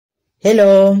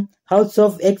Hello, how to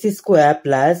solve x square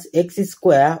plus x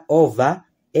square over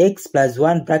x plus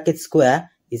 1 bracket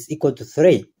square is equal to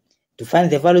 3. To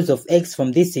find the values of x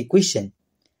from this equation.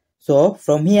 So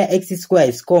from here x square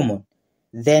is common.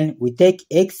 Then we take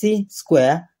x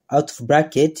square out of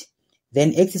bracket.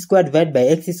 Then x square divided by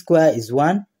x square is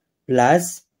 1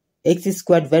 plus x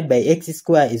square divided by x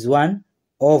square is 1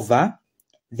 over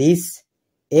this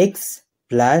x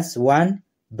plus 1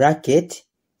 bracket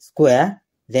square.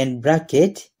 Then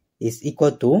bracket is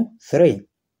equal to 3.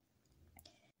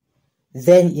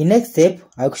 Then in next step,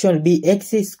 our equation will be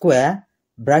x square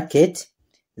bracket,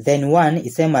 then 1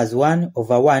 is same as 1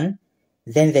 over 1,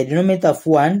 then the denominator of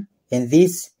 1 and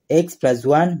this x plus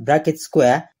 1 bracket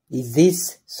square is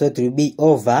this, so it will be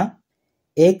over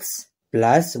x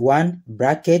plus 1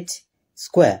 bracket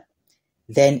square.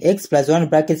 Then x plus 1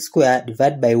 bracket square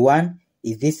divided by 1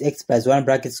 is this x plus 1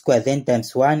 bracket square, then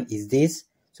times 1 is this,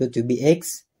 so it will be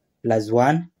x plus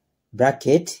 1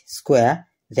 bracket square,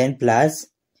 then plus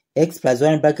x plus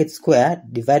 1 bracket square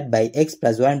divided by x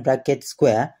plus 1 bracket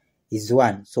square is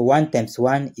 1. So 1 times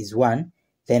 1 is 1.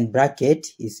 Then bracket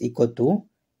is equal to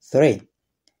 3.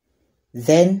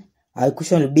 Then our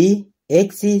equation will be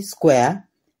x square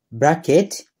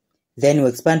bracket, then we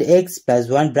expand x plus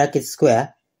 1 bracket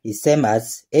square is same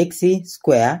as x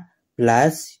square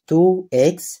plus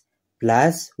 2x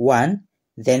plus 1,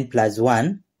 then plus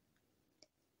 1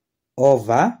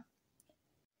 over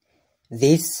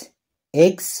this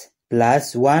x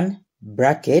plus 1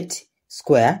 bracket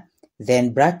square,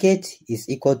 then bracket is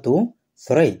equal to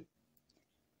 3.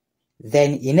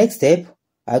 Then in next step,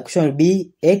 our equation will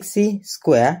be x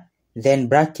square, then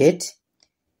bracket,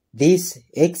 this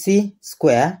x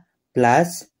square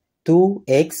plus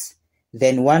 2x,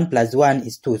 then 1 plus 1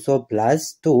 is 2, so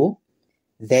plus 2,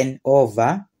 then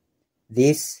over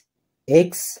this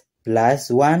x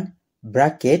plus 1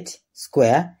 bracket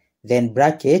square, then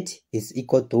bracket is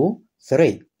equal to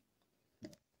 3.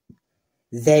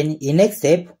 Then in next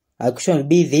step, our equation will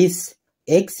be this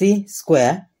x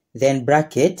square, then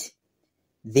bracket,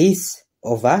 this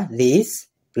over this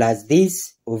plus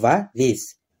this over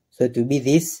this. So it will be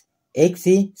this x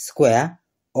square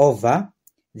over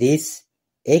this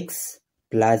x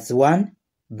plus 1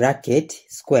 bracket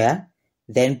square,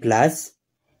 then plus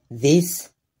this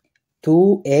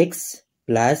 2x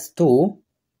plus 2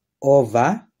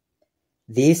 over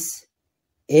this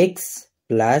x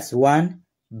plus 1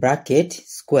 bracket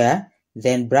square,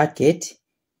 then bracket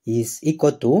is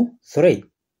equal to 3.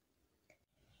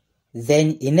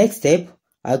 Then in next step,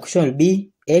 our equation will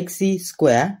be x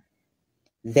square,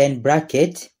 then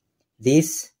bracket,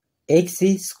 this x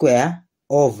square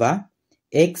over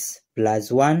x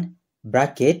plus 1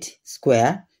 bracket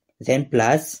square, then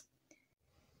plus,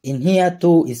 in here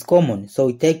 2 is common, so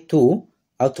we take 2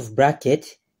 out of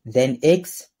bracket, then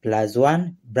x plus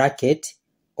 1 bracket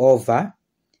over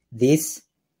this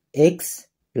x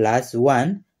plus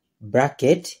 1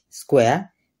 bracket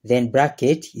square, then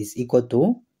bracket is equal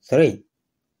to 3.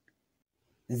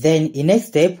 Then in next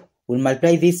step, we'll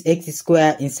multiply this x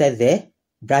square inside the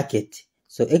bracket.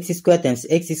 So x square times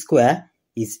x square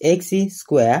is x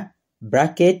square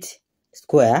bracket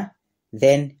square,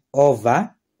 then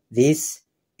over this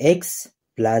x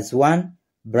plus 1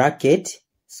 bracket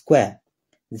square,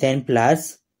 then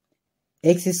plus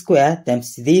x square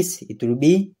times this, it will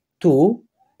be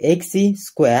 2x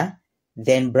square,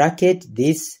 then bracket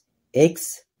this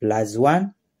x plus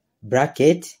 1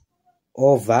 bracket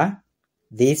over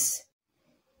this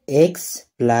x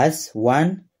plus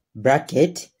 1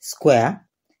 bracket square,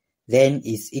 then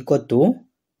is equal to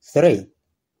 3.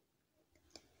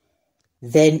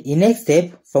 Then in next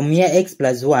step, from here x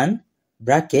plus 1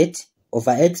 bracket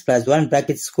over x plus 1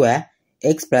 bracket square,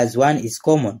 x plus 1 is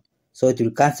common, so it will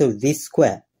cancel this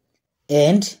square.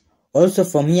 And also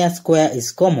from here square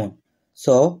is common,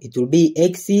 so it will be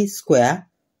x square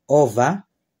over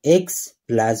x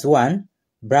plus 1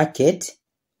 bracket,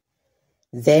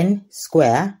 then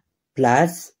square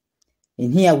plus,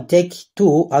 in here we take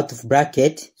 2 out of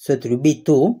bracket, so it will be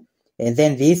 2, and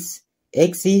then this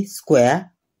x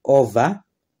square over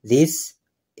this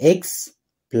x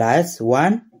plus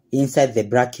 1 inside the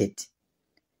bracket,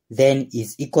 then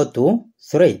is equal to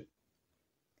 3.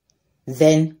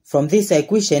 Then from this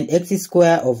equation, x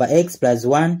square over x plus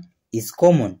 1 is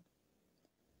common.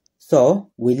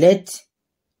 So we let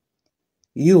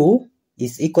u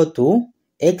is equal to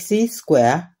x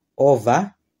square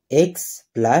over x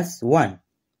plus 1.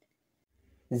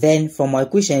 Then from our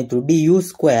equation, it will be u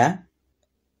square,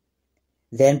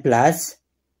 then plus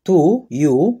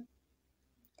 2u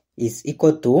is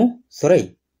equal to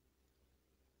 3.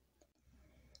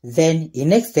 Then in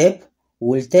next step,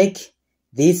 we'll take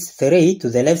this 3 to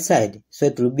the left side. So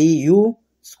it will be u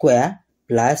square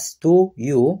plus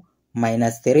 2u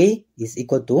minus 3 is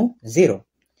equal to 0.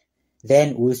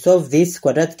 Then we'll solve this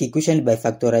quadratic equation by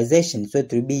factorization. So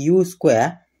it will be u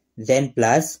square, then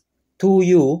plus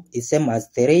 2u is same as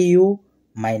 3u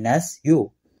minus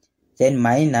u. Then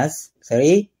minus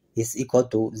 3 is equal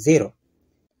to 0.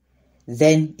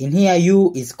 Then in here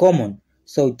u is common.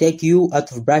 So we take u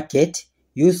out of bracket.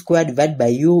 U squared divided by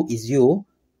u is u,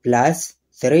 plus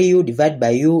 3u divided by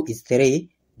u is 3,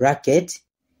 bracket.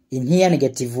 In here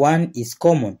negative 1 is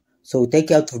common. So we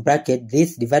take out of bracket,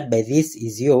 this divided by this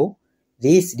is u.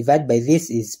 This divided by this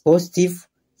is positive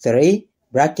 3,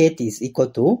 bracket is equal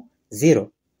to 0.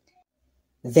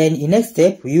 Then in next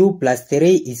step, u plus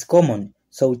 3 is common.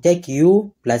 So we take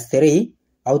u plus 3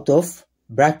 out of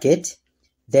bracket.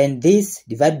 Then this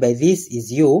divided by this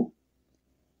is u.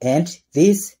 And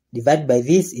this divided by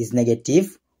this is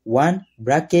negative 1,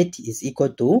 bracket is equal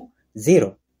to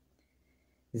 0.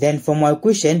 Then from our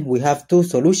equation, we have two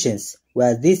solutions,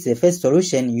 where this is the first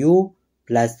solution, u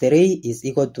plus 3 is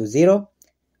equal to 0,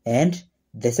 and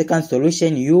the second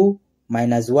solution, u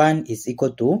minus 1 is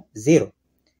equal to 0.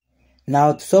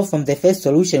 Now to solve from the first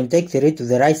solution, we take 3 to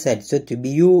the right side, so to be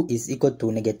u is equal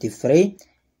to negative 3,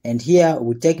 and here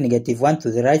we take negative 1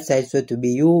 to the right side, so to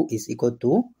be u is equal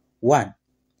to 1.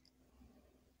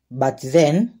 But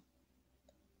then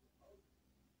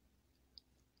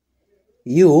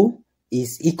u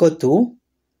is equal to,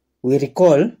 we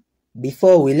recall,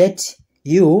 before we let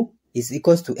u is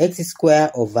equals to x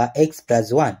squared over x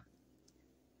plus 1.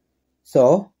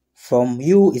 So from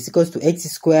u is equals to x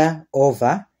squared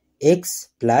over x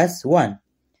plus 1.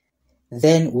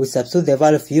 Then we substitute the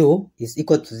value of u is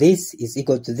equal to this is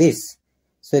equal to this.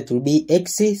 So it will be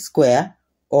x squared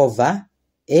over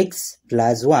x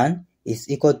plus 1 is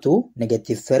equal to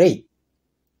negative 3.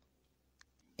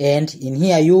 And in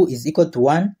here u is equal to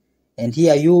 1, and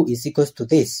here u is equal to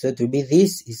this. So it will be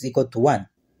this is equal to 1.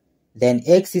 Then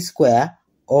x squared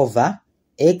over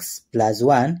x plus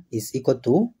 1 is equal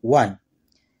to 1.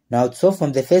 Now to solve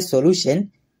from the first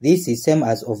solution, this is same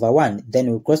as over 1.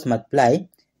 Then we cross multiply.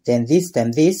 Then this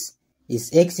time this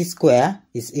is x squared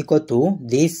is equal to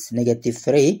this negative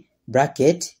 3,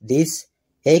 bracket, this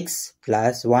x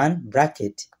plus 1,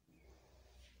 bracket.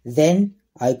 Then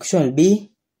our equation will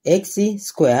be x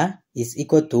squared is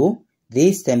equal to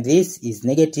this time this is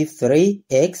negative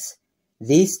 3x,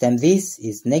 this time this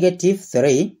is negative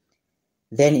 3.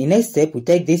 Then in next step, we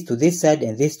take this to this side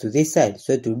and this to this side.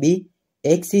 So it will be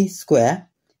x squared,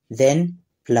 then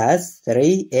plus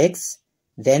 3x,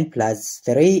 then plus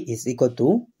 3 is equal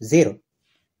to 0.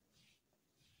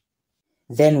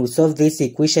 Then we solve this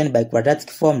equation by quadratic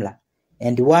formula.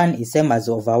 And 1 is same as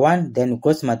over 1, then we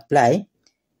cross multiply.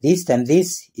 This time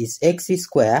this is x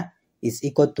squared is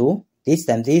equal to, this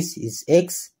time this is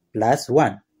x plus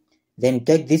 1. Then we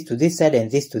take this to this side and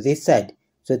this to this side.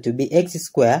 So to be x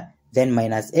squared, then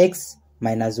minus x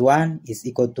minus 1 is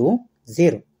equal to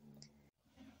 0.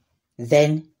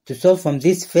 Then to solve from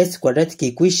this first quadratic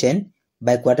equation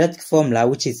by quadratic formula,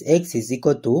 which is x is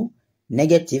equal to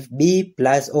negative b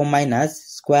plus or minus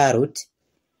square root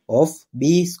of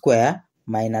b squared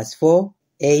minus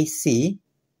 4ac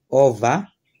over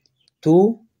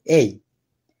 2a.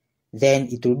 Then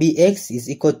it will be x is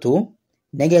equal to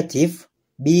negative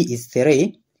b is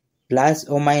 3 plus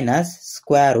or minus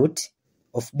square root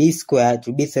of b squared,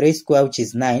 to be 3 squared, which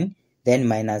is 9, then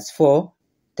minus 4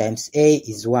 times a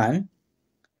is 1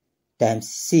 times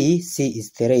c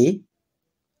is 3,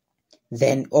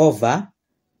 then over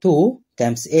 2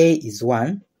 times a is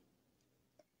 1.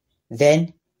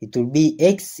 Then it will be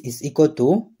x is equal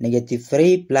to negative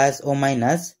 3 plus or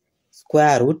minus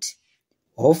square root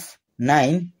of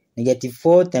 9. Negative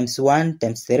 4 times 1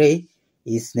 times 3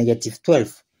 is negative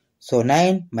 12. So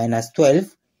 9 minus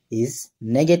 12 is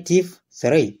negative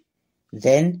 3.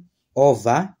 Then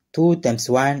over 2 times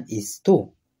 1 is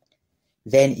 2.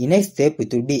 Then in next step,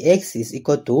 it will be x is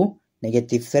equal to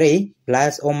negative 3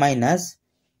 plus or minus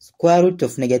square root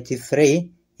of negative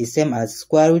 3 is same as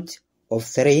square root of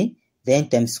 3. Then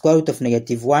times square root of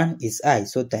negative 1 is I.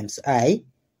 So times I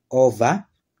over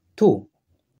 2.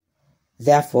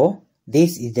 Therefore,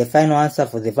 this is the final answer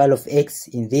for the value of x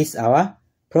in this our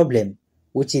problem,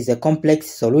 which is a complex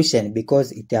solution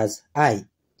because it has I.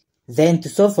 Then to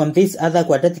solve from this other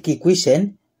quadratic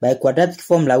equation by quadratic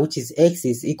formula, which is x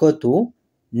is equal to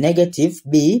negative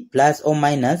b plus or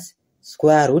minus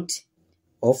square root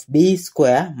of b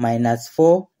squared minus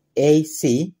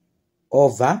 4ac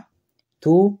over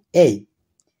 2a.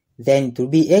 Then it will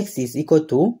be x is equal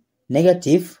to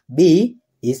negative b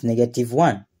is negative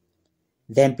 1.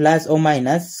 then plus or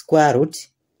minus square root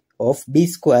of b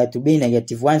squared to be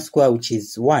negative 1 square, which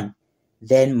is 1.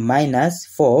 Then minus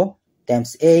 4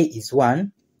 times a is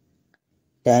 1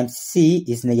 times c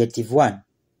is negative 1.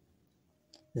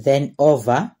 Then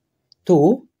over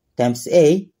 2 times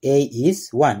a is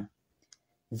 1.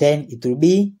 Then it will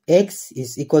be x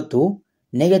is equal to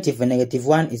negative and negative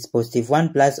 1 is positive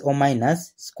 1 plus or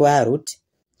minus square root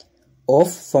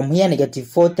of, from here, negative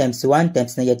 4 times 1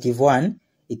 times negative 1,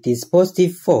 it is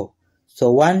positive 4.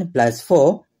 So 1 plus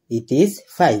 4, it is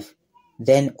 5.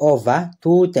 Then over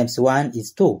 2 times 1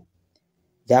 is 2.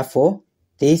 Therefore,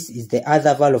 this is the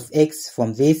other value of x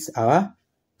from this our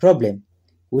problem,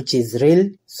 which is real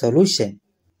solution.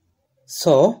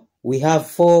 So we have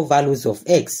 4 values of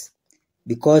x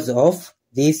because of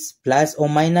this plus or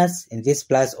minus and this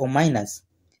plus or minus.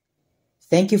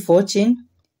 Thank you for watching.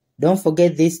 Don't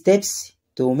forget these steps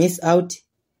to miss out.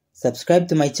 Subscribe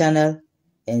to my channel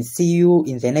and see you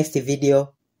in the next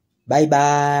video. Bye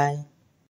bye.